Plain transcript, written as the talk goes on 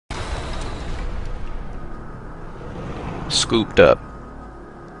scooped up.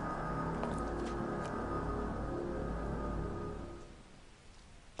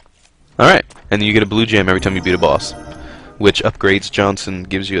 Alright, and then you get a blue gem every time you beat a boss, which upgrades Johnson,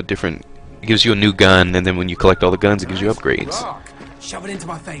 gives you a new gun, and then when you collect all the guns, it gives you upgrades. Rock. Shove it into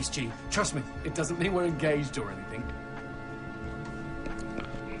my face, G. Trust me, it doesn't mean we're engaged or anything.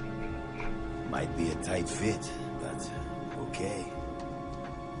 Might be a tight fit, but okay.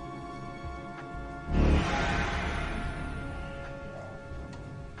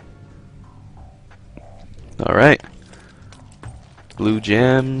 Alright. Blue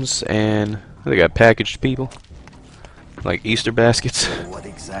gems, and they got packaged people. Like Easter baskets. What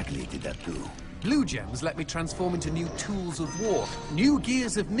exactly did that do? Blue gems let me transform into new tools of war, new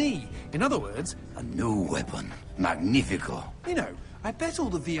gears of me. In other words, A new weapon. Magnifico. you know, I bet all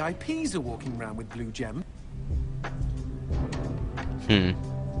the VIPs are walking around with blue gem.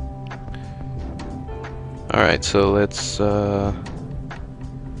 Alright, so let's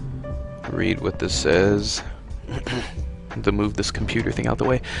read what this says. To move this computer thing out the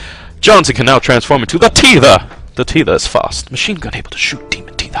way. Johnson can now transform into the Teether! The Teether is fast. Machine gun able to shoot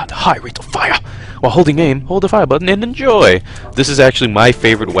demon teeth at a high rate of fire. While holding aim, hold the fire button and enjoy! This is actually my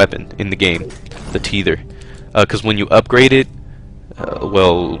favorite weapon in the game. The Teether. Because when you upgrade it,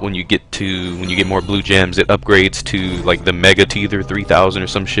 well, when you get more blue gems, it upgrades to like the Mega Teether 3000 or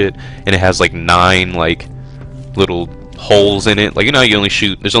some shit, and it has like 9 like little holes in it. Like, you know, you only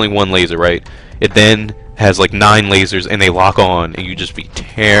shoot, there's only one laser, right? It then has like 9 lasers, and they lock on, and you just be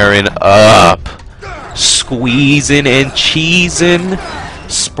tearing up, squeezing and cheesing,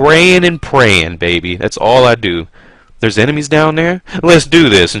 spraying and praying, baby. That's all I do. There's enemies down there. Let's do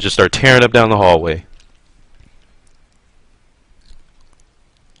this, and just start tearing up down the hallway.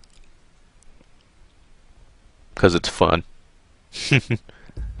 Because it's fun.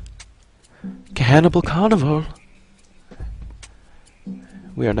 Cannibal Carnival.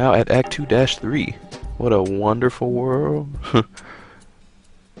 We are now at Act 2-3. What a wonderful world.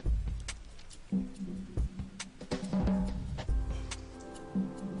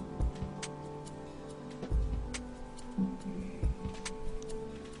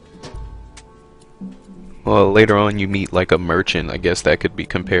 Well, later on you meet like a merchant. I guess that could be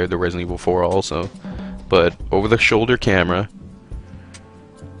compared to Resident Evil 4 also. But over-the-shoulder camera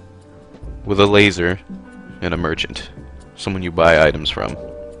with a laser and a merchant. Someone you buy items from.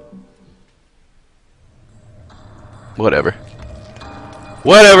 Whatever.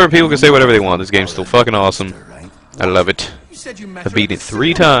 Whatever, people can say whatever they want. This game's still fucking awesome. I love it. I've beaten it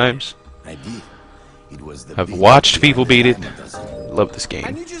 3 times. I've watched people beat it. Love this And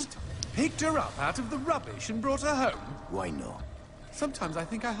game. you just picked her up out of the rubbish and brought her home. Why no? Sometimes I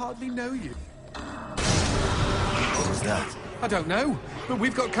think I hardly know you. What was that? I don't know, but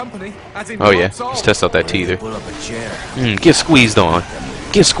we've got company. As in Oh yeah, lots of. let's test out that teether. Pull up a chair. Get squeezed on.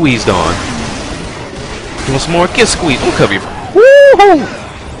 Get squeezed on. You want some more? Get squeezed. Don't cover your...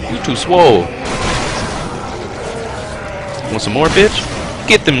 Woohoo! You too swole. Want some more, bitch?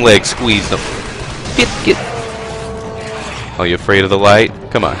 Get them legs squeezed up. Get. Oh, you afraid of the light?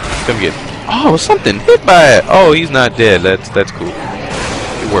 Come on, come get. Oh, something hit by it. Oh, he's not dead. That's cool.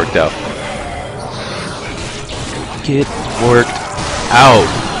 It worked out. Get worked out.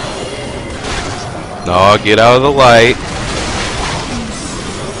 No, get out of the light.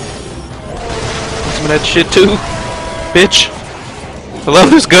 Want some of that shit too, bitch? I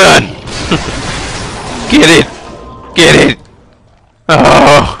love this gun. Get it. Get it.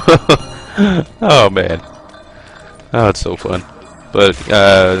 Oh. Oh man. Oh, it's so fun. But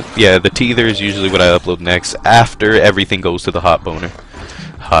yeah, the teether is usually what I upload next after everything goes to the hot boner.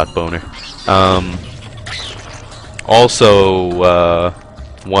 Hot boner. Also,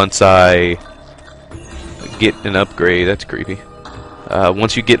 once I get an upgrade, that's creepy.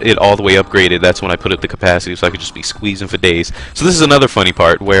 Once you get it all the way upgraded, that's when I put up the capacity, so I could just be squeezing for days. So this is another funny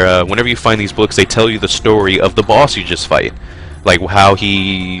part, where whenever you find these books, they tell you the story of the boss you just fight, like how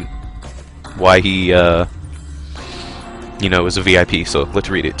why he, you know, is a VIP. So let's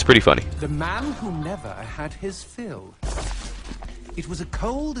read it. It's pretty funny. The man who never had his fill. It was a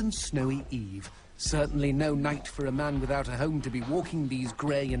cold and snowy eve. Certainly no night for a man without a home to be walking these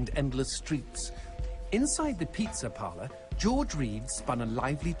grey and endless streets. Inside the pizza parlour, George Reed spun a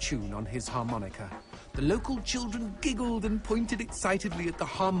lively tune on his harmonica. The local children giggled and pointed excitedly at the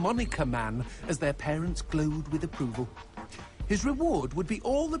harmonica man as their parents glowed with approval. His reward would be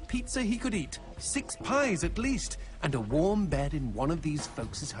all the pizza he could eat, 6 pies at least, and a warm bed in one of these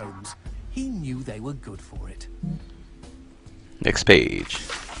folks' homes. He knew they were good for it. Next page.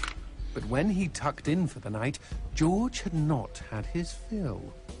 But when he tucked in for the night, George had not had his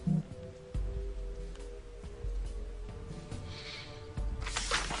fill.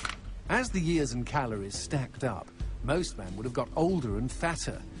 As the years and calories stacked up, most men would have got older and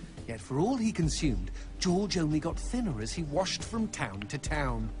fatter. Yet for all he consumed, George only got thinner as he washed from town to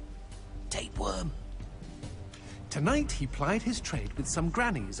town. Tapeworm. Tonight he plied his trade with some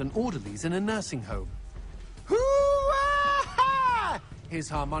grannies and orderlies in a nursing home. Hoo-ah-ha! His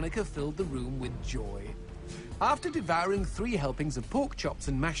harmonica filled the room with joy. After devouring 3 helpings of pork chops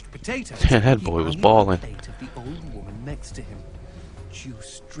and mashed potatoes, That boy was balling. He ate of the old woman next to him.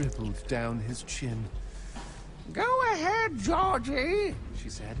 Juice dribbled down his chin. Go ahead, Georgie, she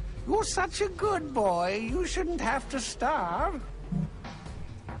said. You're such a good boy. You shouldn't have to starve.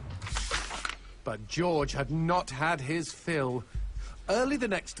 But George had not had his fill. Early the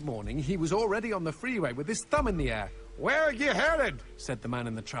next morning, he was already on the freeway with his thumb in the air. Where are you headed? Said the man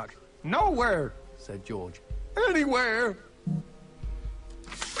in the truck. Nowhere, said George. Anywhere.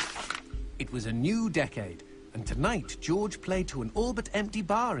 It was a new decade, and tonight George played to an all but empty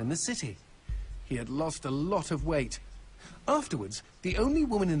bar in the city. He had lost a lot of weight. Afterwards, the only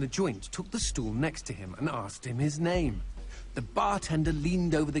woman in the joint took the stool next to him and asked him his name. The bartender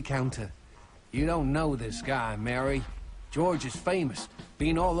leaned over the counter. You don't know this guy, Mary. George is famous,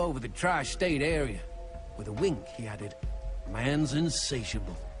 been all over the tri-state area. With a wink, he added, man's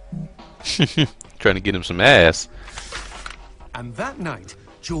insatiable. Trying to get him some ass. And that night,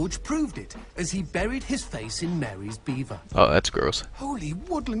 George proved it as he buried his face in Mary's beaver. Oh, that's gross. Holy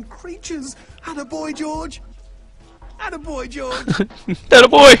woodland creatures! Attaboy, George! Attaboy, George!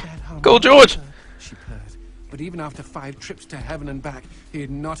 Attaboy! Go, George! She purred. But even after 5 trips to heaven and back, he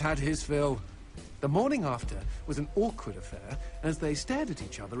had not had his fill. The morning after was an awkward affair as they stared at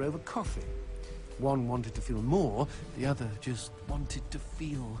each other over coffee. One wanted to feel more, the other just wanted to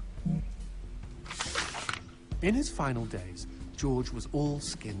feel. In his final days, George was all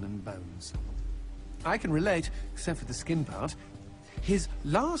skin and bones. I can relate, except for the skin part. His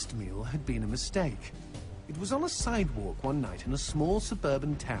last meal had been a mistake. It was on a sidewalk one night in a small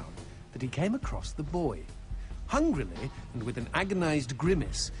suburban town that he came across the boy. Hungrily, and with an agonized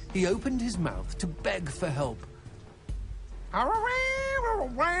grimace, he opened his mouth to beg for help.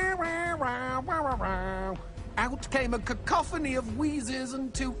 Out came a cacophony of wheezes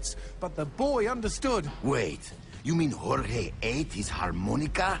and toots, but the boy understood. Wait, you mean Jorge ate his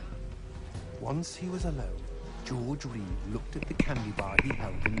harmonica? Once he was alone, George Reed looked at the candy bar he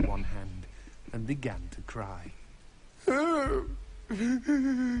held in one hand and began to cry.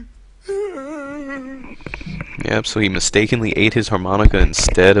 Yep, so he mistakenly ate his harmonica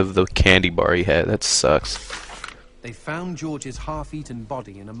instead of the candy bar he had. That sucks. They found George's half-eaten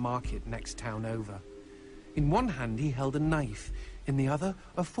body in a market next town over. In one hand he held a knife, in the other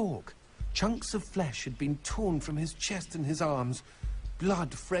a fork. Chunks of flesh had been torn from his chest and his arms.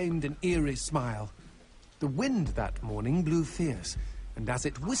 Blood framed an eerie smile. The wind that morning blew fierce, and as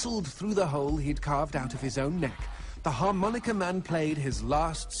it whistled through the hole he'd carved out of his own neck, the harmonica man played his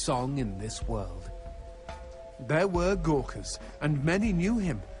last song in this world. There were Gawkers, and many knew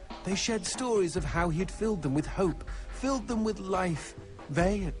him. They shared stories of how he'd filled them with hope, filled them with life.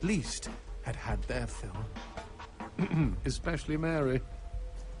 They, at least, had had their fill. Especially Mary.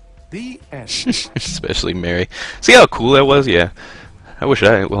 The end. Especially Mary. See how cool that was? Yeah. I wish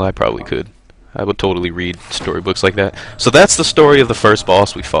I probably could. I would totally read storybooks like that. So that's the story of the first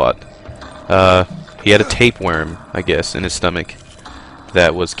boss we fought. He had a tapeworm, I guess, in his stomach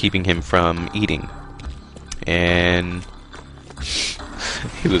that was keeping him from eating. And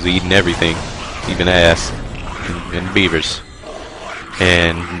he was eating everything, even ass and beavers.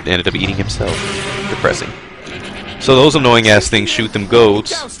 And ended up eating himself. Depressing. So those annoying ass things shoot them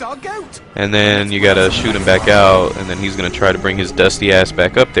goats. And then you gotta shoot him back out, and then he's gonna try to bring his dusty ass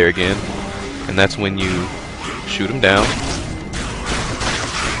back up there again. And that's when you shoot him down.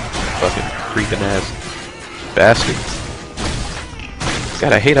 Fucking creeping ass bastard.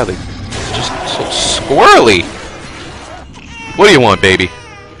 God, I hate how they're just so squirrely. What do you want, baby?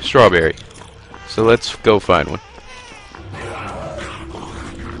 Strawberry. So let's go find one.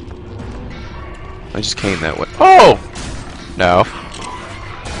 I just came that way. Oh! No.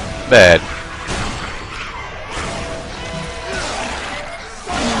 Bad.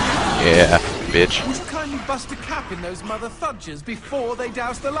 Yeah, bitch. Would you kindly bust a cap in those mother fudges before they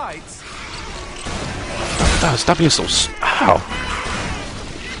douse the lights? Oh, stop being so ow.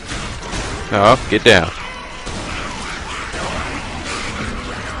 Oh, get down.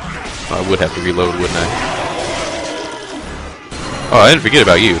 I would have to reload, wouldn't I? Oh, I didn't forget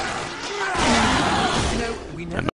about you.